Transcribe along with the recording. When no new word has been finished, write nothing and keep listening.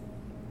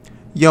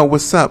Yo,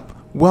 what's up?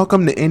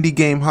 Welcome to Indie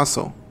Game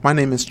Hustle. My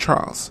name is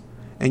Charles,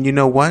 and you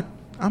know what?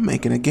 I'm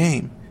making a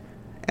game.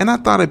 And I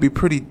thought it'd be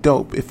pretty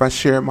dope if I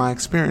shared my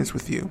experience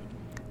with you.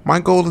 My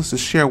goal is to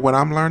share what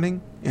I'm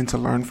learning and to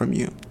learn from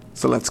you.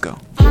 So let's go.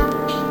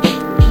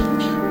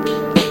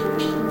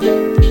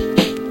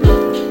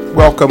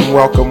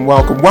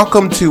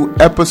 Welcome to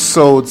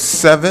episode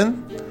 7.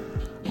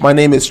 My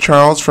name is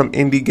Charles from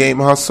Indie Game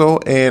Hustle,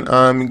 and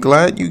I'm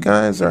glad you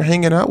guys are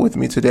hanging out with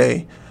me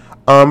today.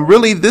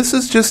 Really, this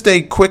is just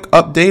a quick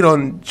update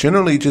on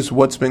generally just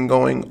what's been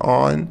going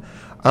on.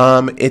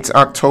 It's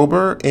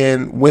October,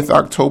 and with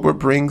October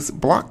brings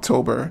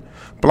Blocktober.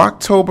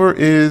 Blocktober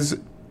is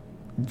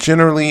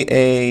generally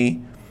a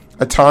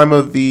time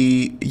of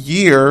the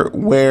year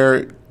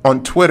where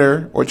on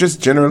Twitter, or just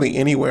generally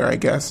anywhere, I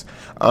guess,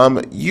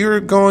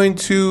 you're going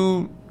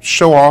to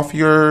show off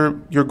your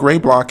gray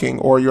blocking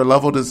or your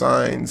level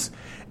designs,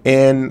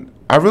 and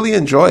I really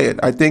enjoy it.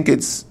 I think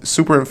it's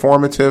super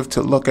informative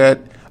to look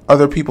at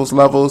other people's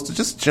levels, to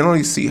just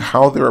generally see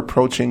how they're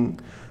approaching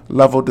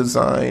level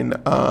design,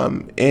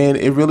 and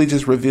it really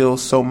just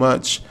reveals so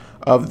much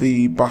of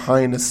the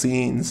behind the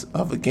scenes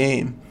of a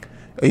game.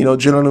 You know,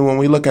 generally when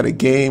we look at a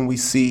game, we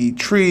see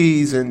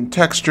trees and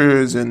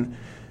textures and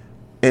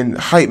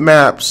height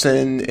maps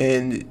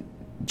and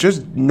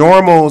just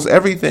normals,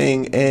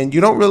 everything, and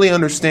you don't really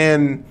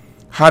understand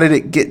how did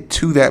it get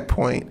to that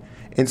point.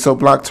 And so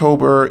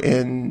Blocktober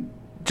and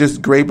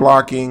just gray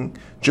blocking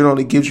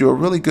generally gives you a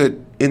really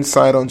good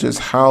insight on just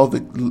how the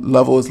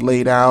level is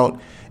laid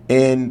out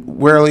and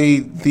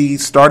really the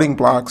starting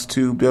blocks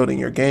to building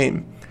your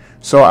game.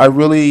 So I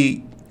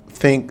really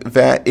think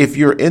that if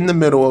you're in the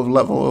middle of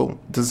level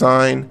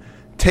design,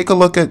 take a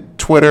look at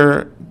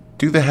Twitter,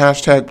 do the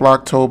hashtag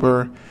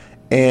Blocktober,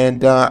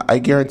 and I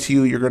guarantee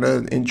you're going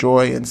to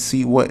enjoy and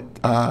see what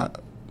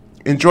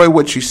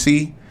you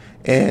see.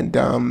 And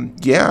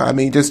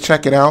just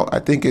check it out. I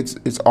think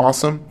it's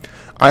awesome.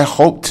 I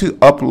hope to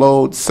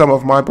upload some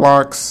of my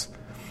blocks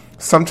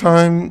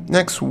sometime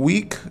next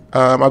week.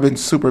 I've been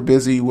super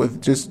busy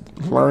with just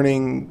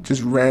learning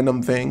just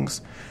random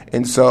things.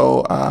 And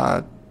so,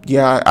 I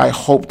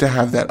hope to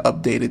have that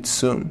updated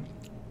soon.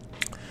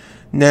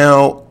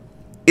 Now,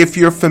 if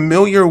you're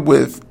familiar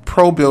with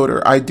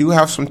ProBuilder, I do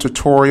have some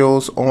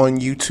tutorials on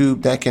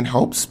YouTube that can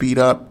help speed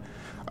up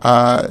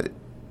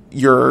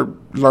your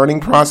learning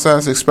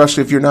process,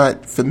 especially if you're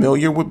not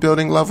familiar with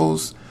building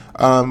levels.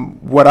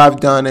 What I've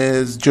done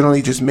is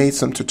generally just made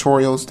some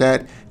tutorials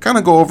that kind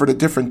of go over the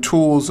different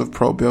tools of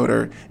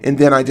ProBuilder, and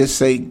then I just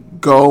say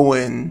go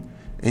and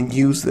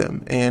use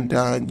them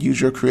and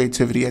use your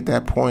creativity at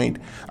that point.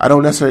 I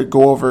don't necessarily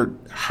go over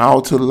how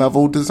to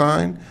level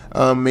design.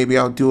 Maybe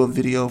I'll do a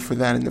video for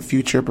that in the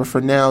future, but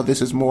for now,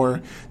 this is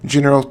more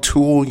general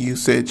tool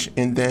usage,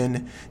 and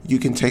then you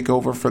can take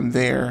over from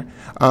there.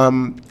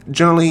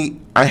 Generally,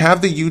 I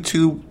have the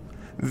YouTube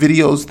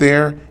videos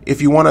there.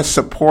 If you want to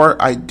support,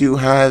 I do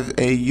have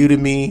a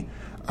Udemy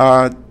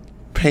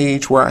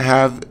page where I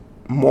have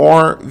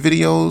more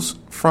videos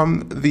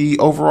from the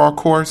overall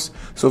course.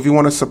 So if you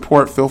want to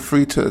support, feel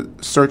free to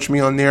search me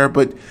on there.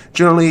 But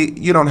generally,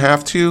 you don't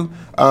have to.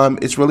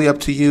 It's really up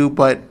to you.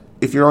 But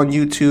if you're on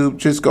YouTube,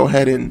 just go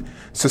ahead and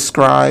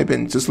subscribe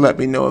and just let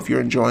me know if you're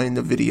enjoying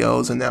the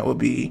videos, and that would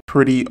be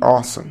pretty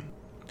awesome.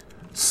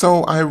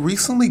 So I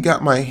recently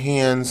got my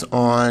hands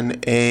on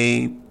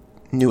a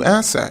new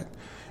asset.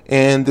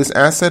 And this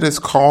asset is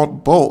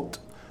called Bolt.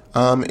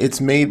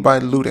 It's made by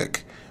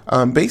Ludic.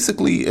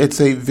 Basically, it's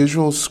a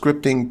visual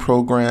scripting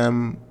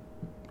program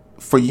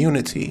for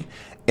Unity.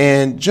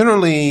 And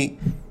generally,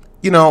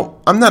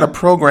 I'm not a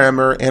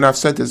programmer, and I've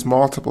said this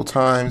multiple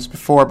times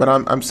before, but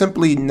I'm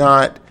simply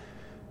not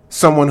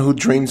someone who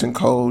dreams in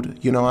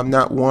code. I'm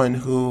not one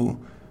who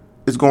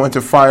is going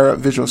to fire up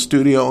Visual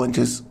Studio and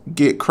just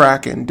get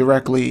cracking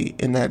directly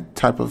in that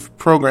type of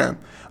program.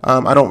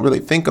 I don't really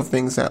think of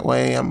things that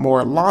way. I'm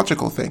more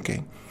logical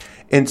thinking.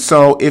 And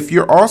so if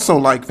you're also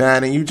like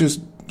that and you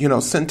just,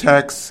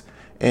 syntax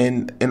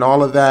and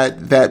all of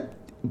that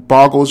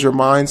boggles your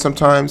mind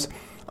sometimes,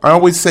 I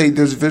always say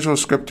there's visual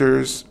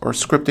scripters or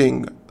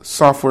scripting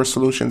software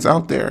solutions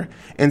out there.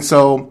 And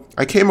so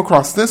I came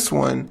across this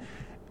one,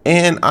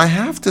 and I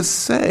have to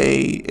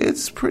say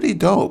it's pretty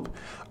dope.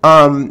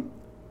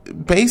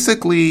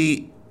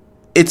 Basically,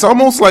 it's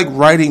almost like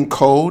writing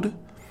code,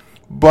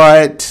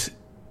 but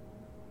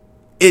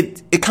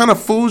it kind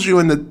of fools you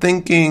into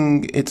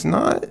thinking it's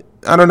not.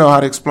 I don't know how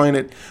to explain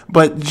it,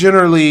 but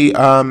generally,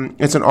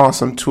 it's an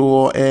awesome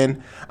tool.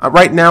 And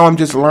right now, I'm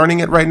just learning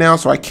it right now,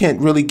 so I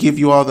can't really give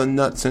you all the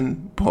nuts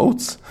and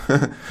bolts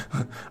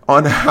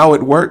on how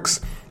it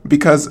works,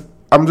 because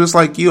I'm just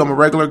like you. I'm a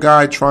regular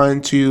guy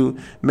trying to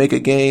make a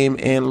game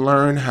and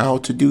learn how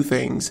to do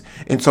things.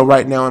 And so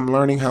right now, I'm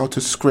learning how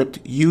to script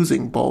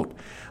using Bolt.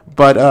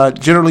 But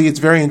generally, it's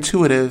very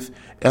intuitive.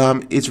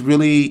 It's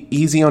really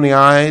easy on the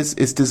eyes.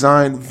 It's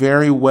designed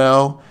very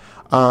well.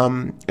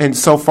 And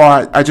so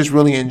far, I just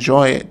really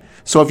enjoy it.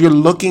 So if you're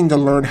looking to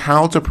learn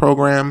how to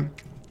program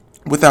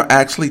without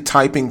actually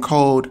typing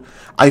code,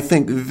 I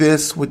think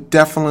this would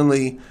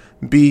definitely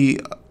be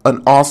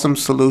an awesome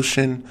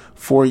solution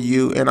for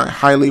you, and I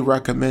highly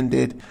recommend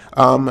it.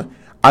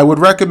 I would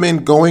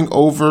recommend going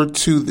over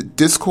to the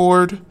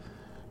Discord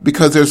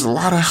because there's a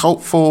lot of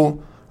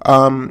helpful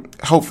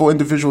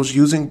individuals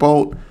using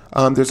Bolt.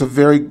 There's a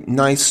very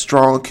nice,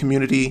 strong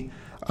community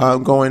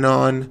going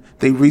on.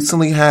 They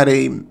recently had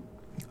a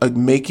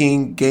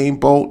making game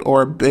Bolt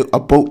or a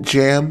Bolt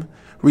jam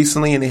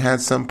recently, and they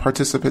had some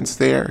participants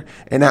there,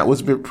 and that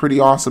was pretty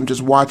awesome.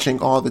 Just watching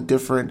all the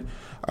different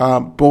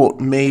Bolt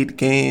made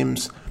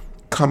games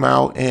come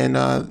out, and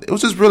it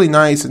was just really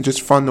nice and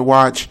just fun to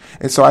watch.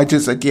 And so I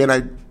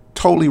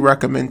totally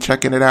recommend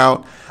checking it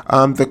out.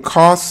 The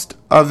cost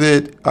of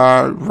it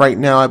right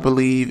now, I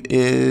believe,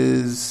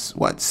 is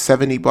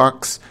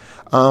 $70.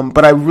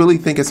 But I really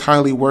think it's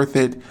highly worth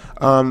it.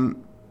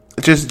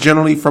 Just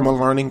generally from a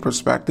learning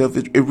perspective,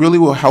 it really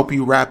will help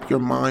you wrap your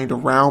mind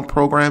around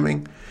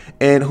programming.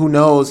 And who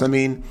knows, I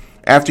mean,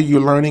 after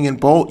you're learning in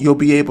Bolt, you'll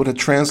be able to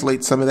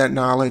translate some of that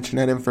knowledge and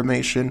that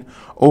information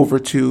over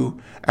to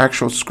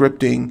actual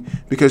scripting,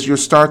 because you'll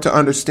start to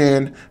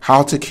understand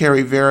how to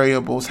carry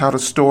variables, how to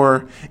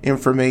store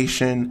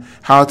information,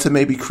 how to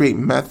maybe create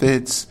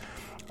methods,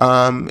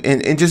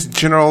 and just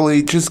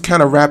generally just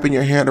kind of wrapping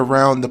your hand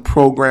around the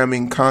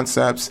programming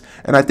concepts.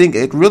 And I think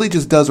it really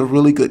just does a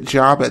really good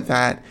job at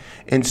that.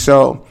 And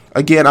so,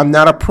 again, I'm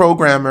not a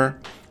programmer,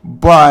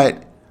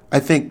 but I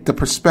think the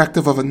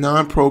perspective of a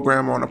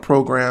non-programmer on a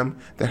program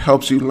that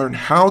helps you learn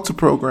how to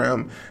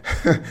program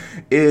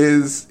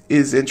is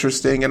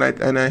interesting, and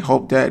I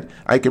hope that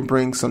I can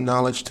bring some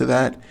knowledge to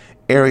that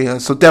area.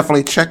 So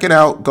definitely check it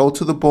out. Go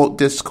to the Bolt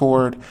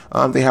Discord.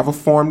 They have a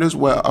forum as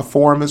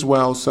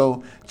well.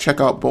 So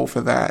check out Bolt for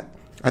that.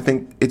 I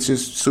think it's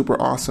just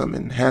super awesome,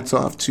 and hats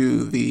off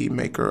to the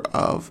maker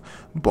of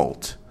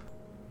Bolt.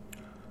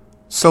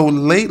 So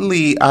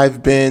lately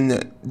I've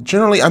been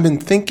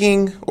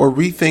thinking or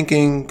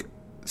rethinking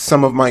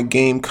some of my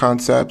game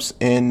concepts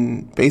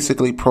and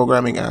basically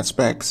programming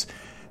aspects.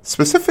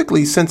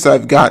 Specifically, since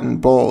I've gotten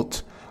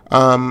Bolt,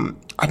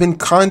 I've been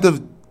kind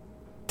of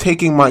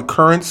taking my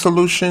current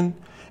solution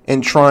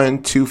and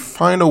trying to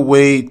find a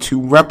way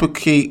to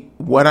replicate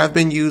what I've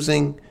been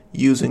using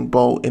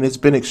Bolt, and it's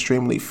been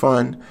extremely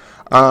fun.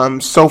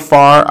 So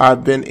far,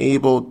 I've been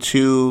able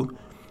to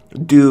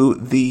do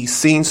the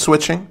scene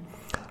switching.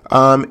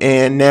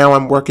 And now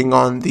I'm working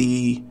on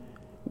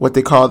what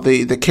they call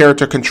the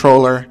character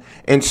controller.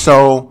 And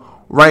so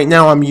right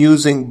now I'm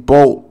using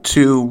Bolt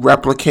to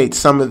replicate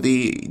some of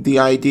the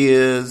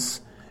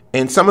ideas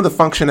and some of the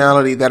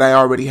functionality that I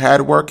already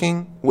had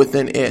working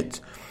within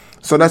it.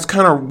 So that's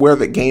kind of where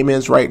the game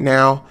is right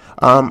now.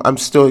 I'm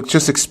still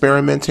just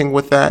experimenting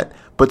with that.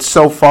 But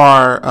so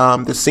far,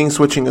 the scene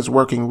switching is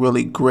working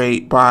really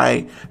great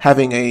by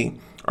having a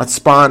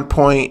spawn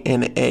point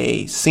and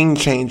a scene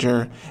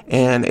changer,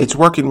 and it's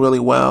working really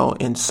well.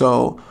 And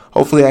so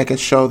hopefully I can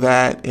show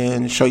that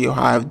and show you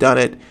how I've done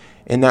it,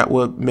 and that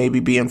would maybe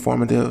be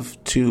informative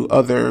to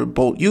other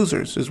Bolt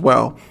users as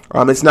well.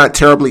 It's not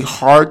terribly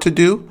hard to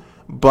do,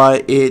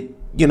 but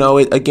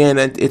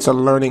it's a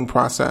learning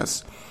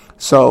process.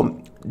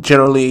 So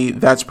generally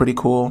that's pretty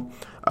cool.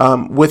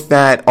 With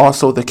that,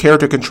 also the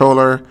character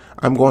controller,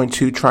 I'm going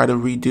to try to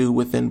redo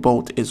within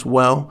Bolt as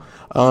well.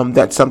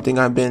 That's something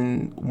I've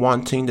been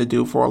wanting to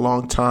do for a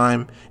long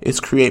time, is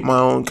create my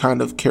own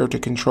kind of character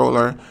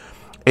controller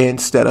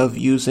instead of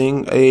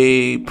using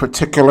a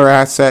particular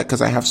asset,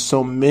 because I have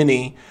so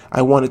many.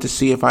 I wanted to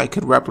see if I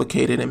could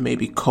replicate it and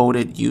maybe code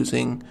it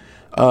using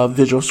a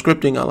visual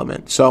scripting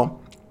element.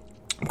 So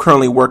I'm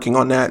currently working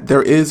on that.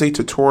 There is a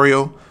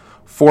tutorial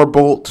for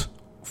Bolt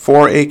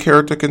for a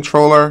character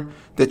controller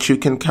that you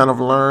can kind of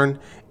learn.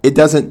 It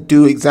doesn't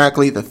do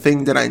exactly the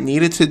thing that I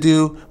needed to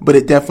do, but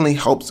it definitely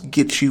helps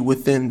get you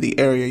within the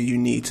area you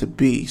need to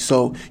be.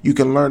 So you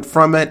can learn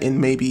from it and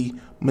maybe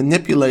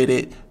manipulate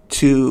it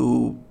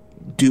to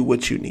do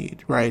what you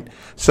need, right?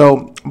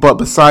 So, but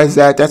besides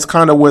that, that's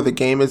kind of where the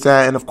game is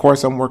at. And of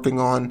course, I'm working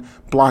on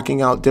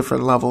blocking out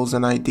different levels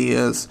and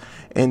ideas.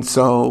 And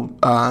so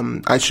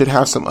I should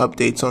have some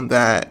updates on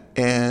that.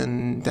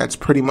 And that's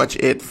pretty much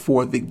it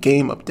for the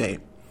game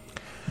update.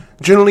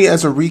 Generally,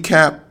 as a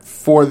recap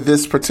for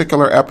this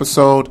particular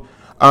episode,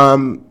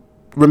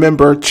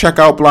 remember, check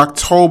out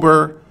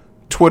Blocktober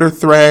Twitter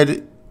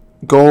thread.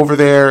 Go over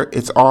there.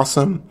 It's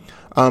awesome.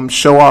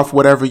 Show off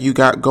whatever you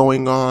got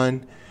going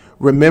on.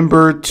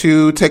 Remember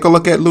to take a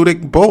look at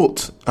Ludic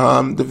Bolt,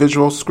 the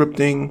visual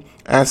scripting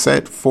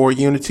asset for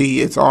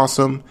Unity. It's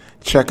awesome.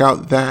 Check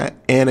out that.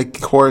 And of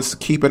course,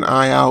 keep an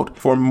eye out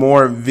for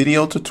more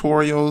video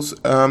tutorials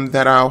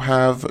that I'll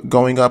have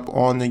going up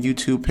on the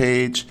YouTube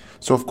page.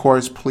 So of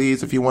course,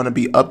 please, if you want to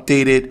be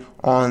updated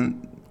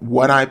on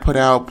what I put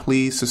out,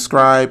 please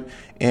subscribe.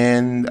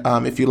 And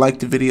if you like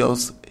the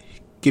videos,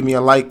 give me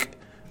a like,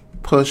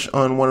 push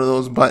on one of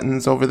those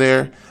buttons over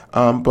there.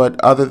 But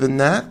other than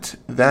that,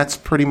 that's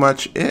pretty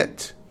much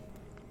it.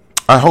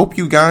 I hope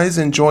you guys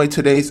enjoyed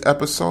today's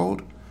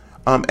episode.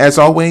 As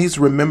always,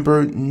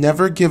 remember,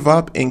 never give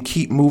up and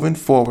keep moving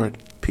forward.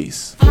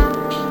 Peace.